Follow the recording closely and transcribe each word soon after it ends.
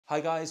Hi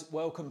guys,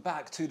 welcome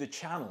back to the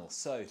channel.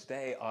 So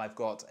today I've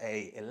got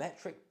a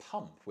electric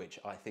pump, which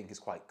I think is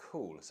quite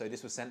cool. So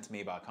this was sent to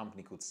me by a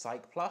company called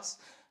Cycplus,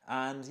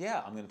 and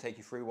yeah, I'm going to take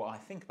you through what I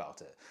think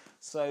about it.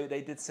 So they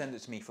did send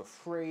it to me for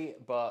free,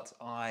 but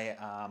I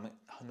am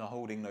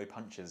holding no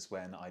punches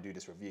when I do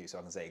this review, so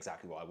I can say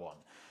exactly what I want.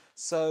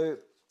 So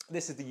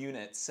this is the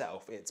unit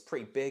itself. It's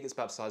pretty big, it's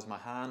about the size of my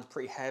hand,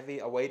 pretty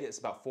heavy. I weighed it, it's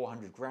about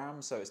 400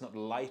 grams, so it's not the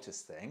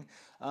lightest thing.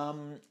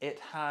 It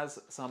has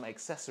some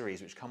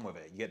accessories which come with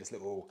it. You get this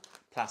little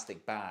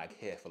plastic bag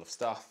here full of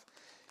stuff.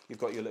 You've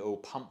got your little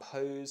pump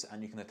hose,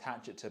 and you can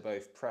attach it to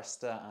both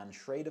Presta and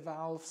Schrader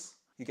valves.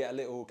 You get a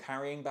little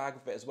carrying bag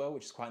with it as well,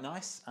 which is quite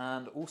nice.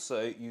 And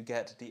also you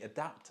get the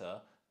adapter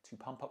to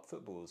pump up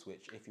footballs,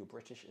 which if you're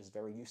British is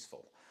very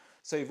useful.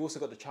 So you've also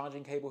got the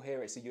charging cable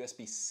here. It's a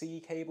USB-C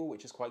cable,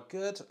 which is quite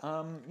good.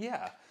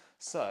 Yeah,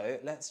 so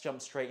let's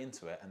jump straight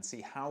into it and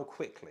see how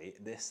quickly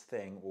this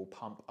thing will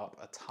pump up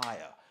a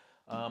tyre.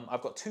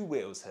 I've got two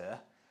wheels here.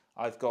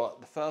 I've got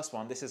the first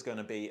one, this is going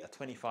to be a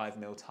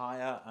 25mm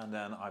tyre, and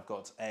then I've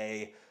got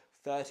a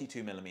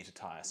 32mm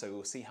tyre, so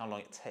we'll see how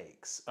long it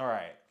takes. All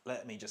right,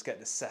 let me just get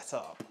this set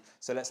up.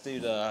 So let's do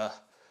the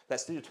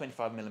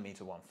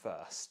 25mm one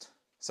first.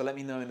 So let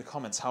me know in the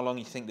comments how long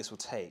you think this will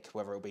take,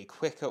 whether it'll be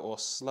quicker or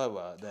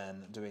slower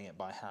than doing it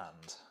by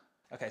hand.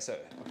 Okay, so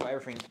I've got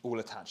everything all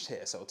attached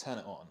here, so I'll turn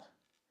it on,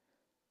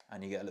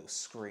 and you get a little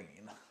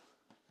screen,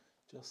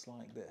 just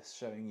like this,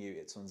 showing you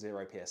it's on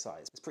 0 PSI.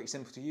 It's pretty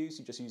simple to use.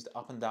 You just use the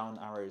up and down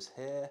arrows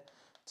here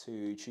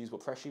to choose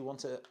what pressure you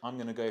want it. I'm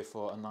gonna go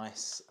for a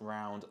nice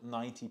round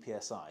 90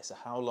 PSI. So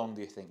how long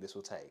do you think this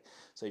will take?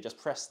 So you just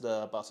press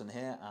the button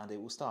here and it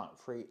will start.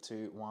 3,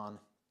 2, 1,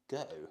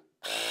 go.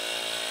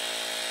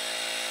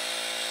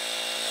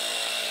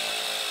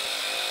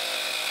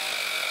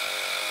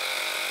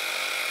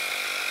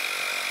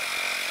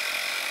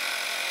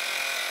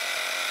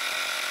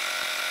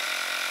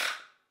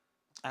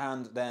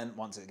 And then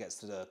once it gets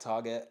to the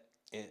target,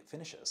 it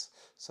finishes.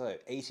 So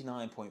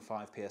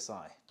 89.5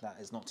 PSI, that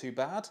is not too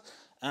bad.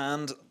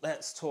 And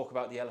let's talk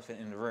about the elephant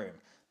in the room.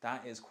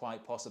 That is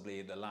quite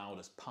possibly the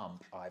loudest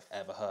pump I've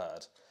ever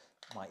heard.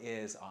 My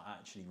ears are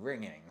actually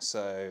ringing.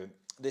 So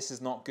this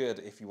is not good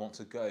if you want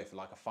to go for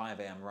like a 5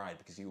 AM ride,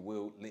 because you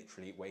will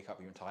literally wake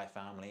up your entire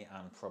family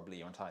and probably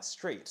your entire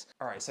street.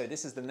 All right, so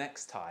this is the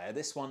next tire.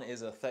 This one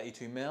is a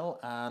 32mm,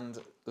 and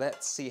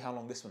let's see how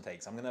long this one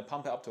takes. I'm gonna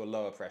pump it up to a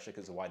lower pressure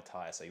because it's a wide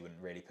tire, so you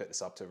wouldn't really put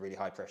this up to really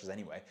high pressures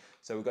anyway.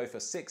 So we'll go for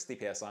 60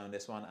 PSI on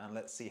this one, and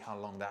let's see how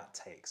long that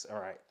takes. All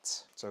right,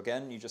 so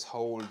again, you just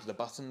hold the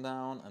button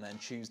down and then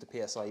choose the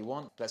PSI you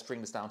want. Let's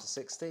bring this down to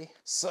 60.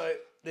 So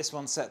this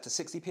one's set to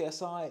 60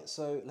 PSI,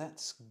 so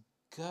let's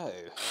go.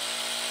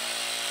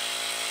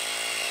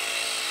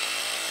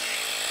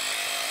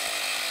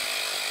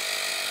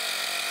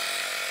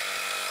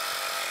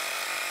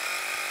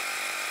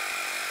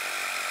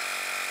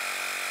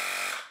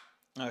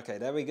 Okay,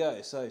 there we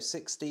go. So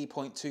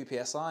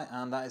 60.2 PSI,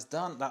 and that is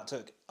done. That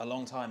took a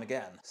long time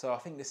again. So I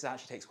think this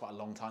actually takes quite a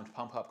long time to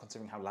pump up,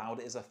 considering how loud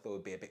it is. I thought it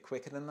would be a bit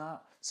quicker than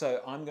that.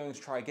 So I'm going to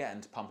try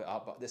again to pump it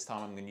up, but this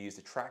time I'm going to use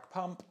the track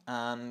pump,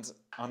 and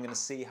I'm going to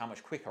see how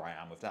much quicker I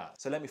am with that.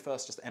 So let me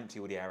first just empty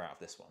all the air out of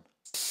this one.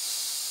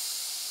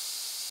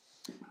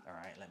 All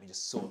right, let me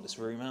just sort this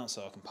room out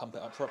so I can pump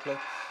it up properly.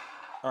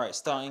 All right,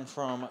 starting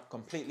from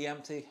completely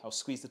empty, I'll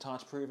squeeze the tire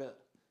to prove it.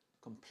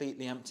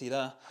 Completely empty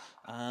there,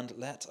 and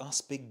let us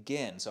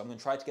begin. So I'm going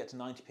to try to get to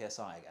 90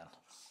 PSI again.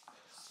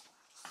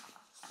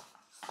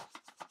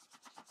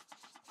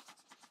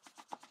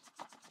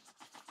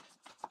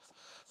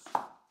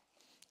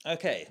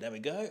 Okay, there we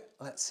go.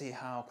 Let's see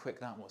how quick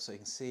that was. So you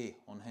can see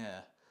on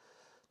here,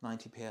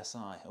 90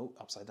 PSI. Oh,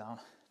 upside down.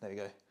 There we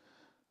go.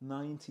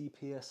 90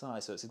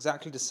 PSI. So it's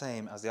exactly the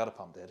same as the other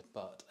pump did,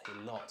 but a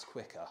lot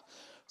quicker.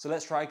 So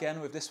let's try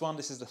again with this one.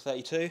 This is the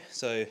 32.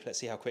 So let's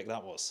see how quick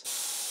that was.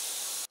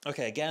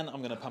 Okay, again, I'm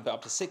going to pump it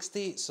up to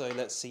 60, so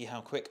let's see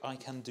how quick I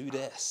can do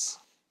this.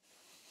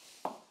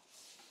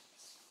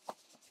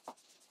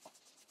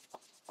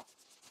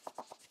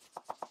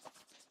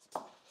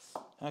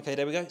 Okay,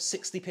 there we go,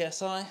 60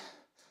 PSI.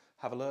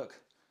 Have a look.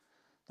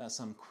 That's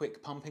some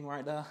quick pumping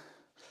right there.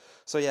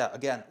 So yeah,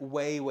 again,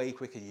 way, way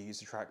quicker to use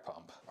the track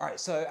pump. All right,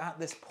 so at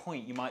this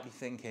point, you might be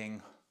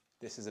thinking,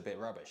 this is a bit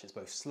rubbish. It's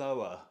both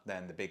slower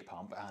than the big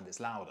pump and it's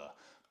louder.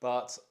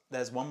 But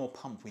there's one more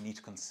pump we need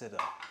to consider,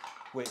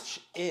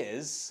 which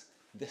is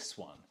this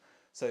one.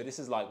 So this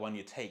is like one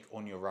you take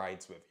on your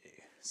rides with you.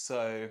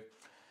 So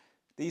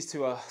these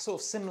two are sort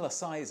of similar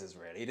sizes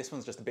really. This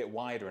one's just a bit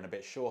wider and a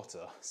bit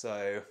shorter.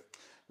 So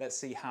let's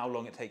see how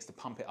long it takes to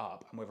pump it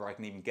up and whether I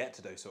can even get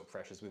to those sort of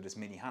pressures with this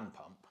mini hand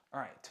pump. All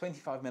right,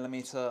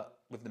 25mm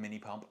with the mini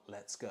pump,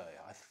 let's go.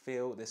 I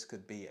feel this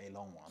could be a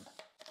long one.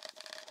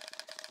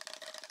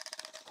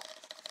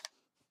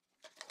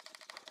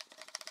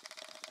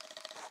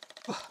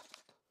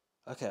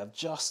 Okay, I've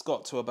just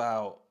got to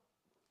about,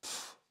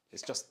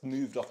 it's just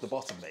moved off the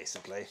bottom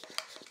basically.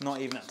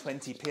 Not even at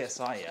 20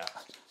 PSI yet.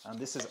 And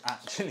this is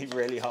actually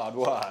really hard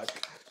work.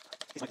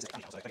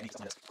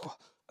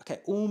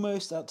 Okay,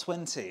 almost at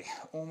 20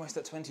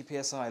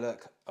 PSI.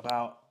 Look,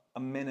 about a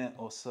minute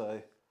or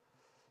so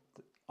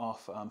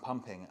off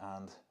pumping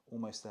and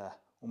almost there,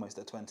 almost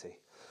at 20.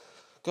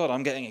 God,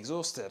 I'm getting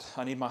exhausted.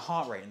 I need my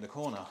heart rate in the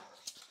corner.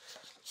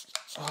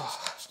 Oh.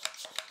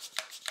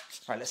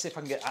 Right, let's see if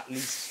I can get at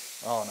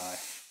least, oh no.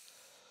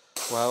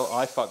 Well,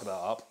 I fucked that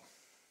up.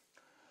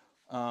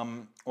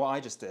 What I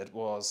just did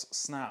was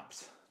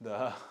snapped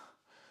the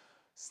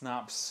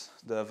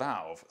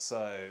valve.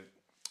 So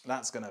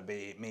that's gonna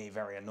be me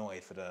very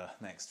annoyed for the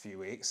next few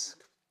weeks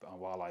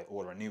while I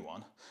order a new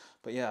one.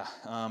 But yeah,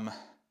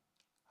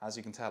 as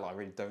you can tell, I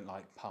really don't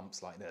like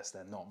pumps like this.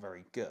 They're not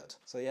very good.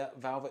 So yeah,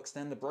 valve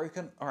extender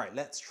broken. All right,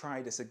 let's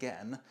try this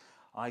again.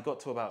 I got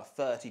to about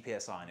 30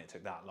 PSI and it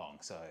took that long.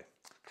 So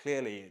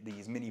clearly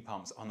these mini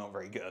pumps are not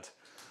very good.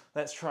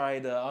 Let's try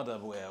the other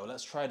wheel.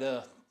 Let's try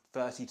the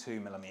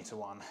 32mm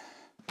one.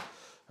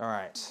 All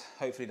right,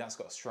 hopefully that's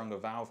got a stronger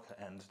valve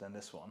end than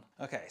this one.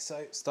 Okay,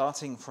 so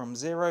starting from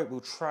 0, we'll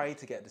try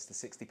to get this to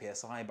 60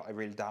 PSI, but I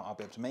really doubt I'll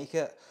be able to make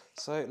it.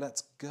 So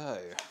let's go.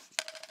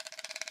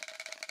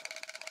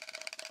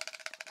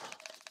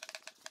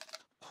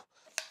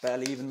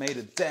 Barely even made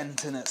a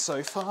dent in it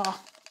so far.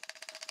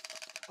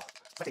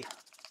 Ready.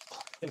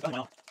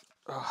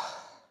 All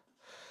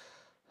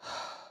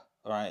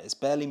right, it's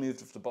barely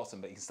moved off the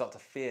bottom, but you can start to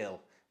feel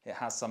it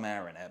has some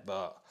air in it,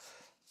 but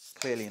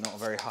clearly not a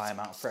very high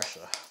amount of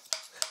pressure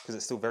because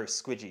it's still very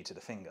squidgy to the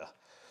finger.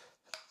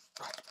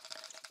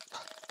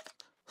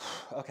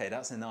 Okay,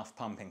 that's enough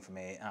pumping for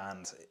me,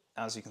 and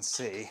as you can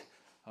see,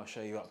 I'll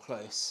show you up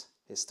close,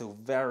 it's still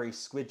very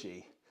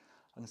squidgy.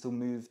 I can still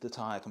move the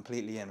tyre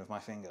completely in with my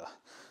finger.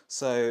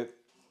 So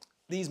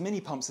these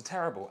mini pumps are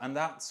terrible, and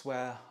that's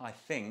where I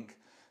think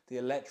the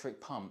electric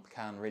pump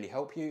can really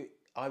help you.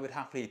 I would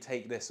happily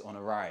take this on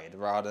a ride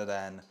rather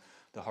than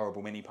the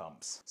horrible mini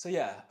pumps. So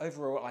yeah,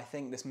 overall I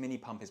think this mini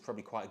pump is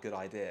probably quite a good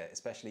idea,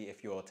 especially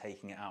if you're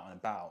taking it out and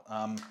about.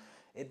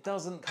 It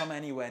doesn't come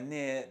anywhere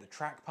near the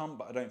track pump,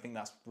 but I don't think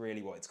that's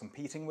really what it's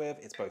competing with.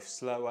 It's both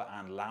slower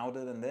and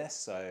louder than this,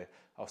 so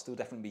I'll still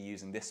definitely be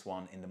using this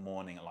one in the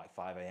morning at like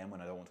 5 AM when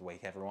I don't want to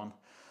wake everyone.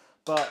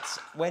 But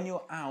when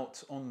you're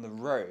out on the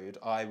road,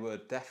 I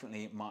would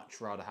definitely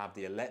much rather have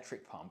the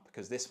electric pump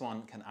because this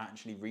one can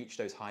actually reach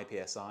those high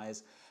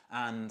PSIs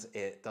and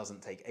it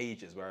doesn't take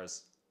ages,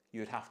 whereas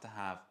you'd have to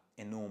have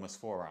enormous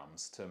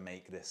forearms to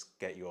make this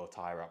get your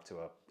tyre up to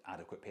a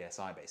adequate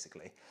PSI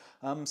basically.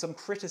 Some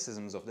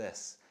criticisms of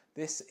this.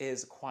 This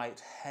is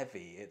quite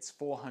heavy. It's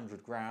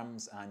 400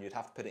 grams and you'd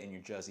have to put it in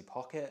your jersey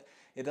pocket.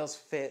 It does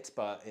fit,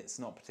 but it's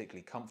not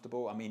particularly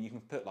comfortable. I mean, you can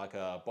put like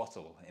a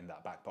bottle in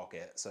that back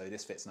pocket, so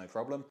this fits no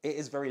problem. It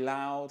is very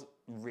loud,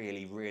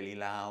 really, really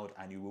loud,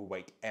 and you will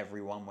wake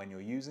everyone when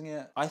you're using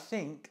it. I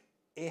think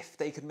if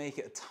they could make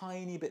it a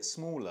tiny bit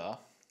smaller,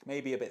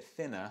 maybe a bit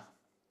thinner,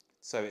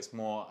 so it's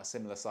more a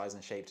similar size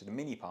and shape to the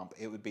mini pump,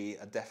 it would be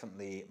a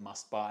definitely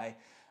must buy.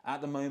 At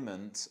the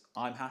moment,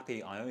 I'm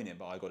happy I own it,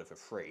 but I got it for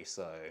free,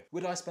 so.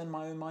 Would I spend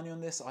my own money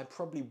on this? I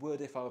probably would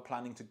if I were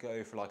planning to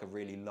go for like a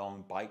really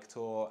long bike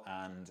tour,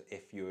 and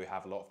if you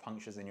have a lot of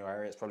punctures in your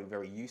area, it's probably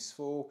very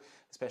useful,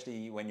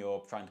 especially when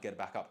you're trying to get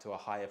back up to a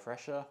higher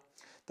pressure.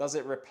 Does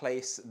it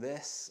replace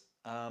this?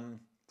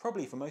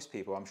 Probably for most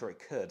people, I'm sure it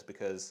could,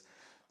 because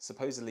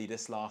supposedly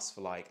this lasts for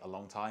like a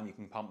long time. You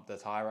can pump the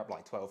tyre up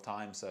like 12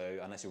 times, so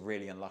unless you're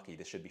really unlucky,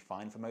 this should be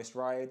fine for most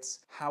rides.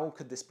 How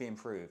could this be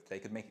improved? They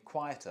could make it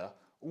quieter.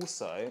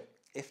 Also,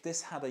 if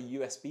this had a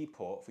USB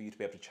port for you to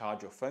be able to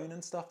charge your phone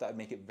and stuff, that would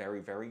make it very,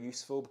 very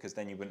useful because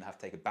then you wouldn't have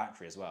to take a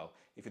battery as well.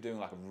 If you're doing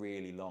like a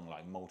really long,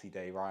 like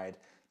multi-day ride,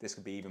 this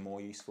could be even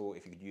more useful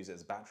if you could use it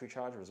as a battery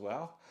charger as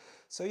well.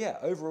 So yeah,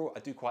 overall,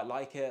 I do quite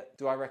like it.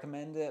 Do I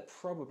recommend it?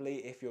 Probably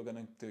if you're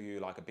gonna do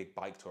like a big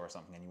bike tour or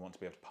something and you want to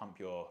be able to pump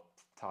your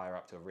tyre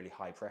up to a really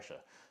high pressure.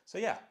 So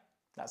yeah,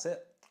 that's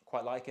it.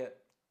 Quite like it.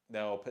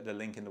 They'll put the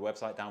link in the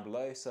website down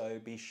below, so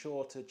be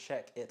sure to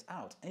check it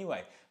out.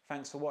 Anyway,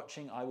 thanks for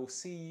watching. I will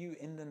see you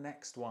in the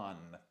next one.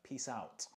 Peace out.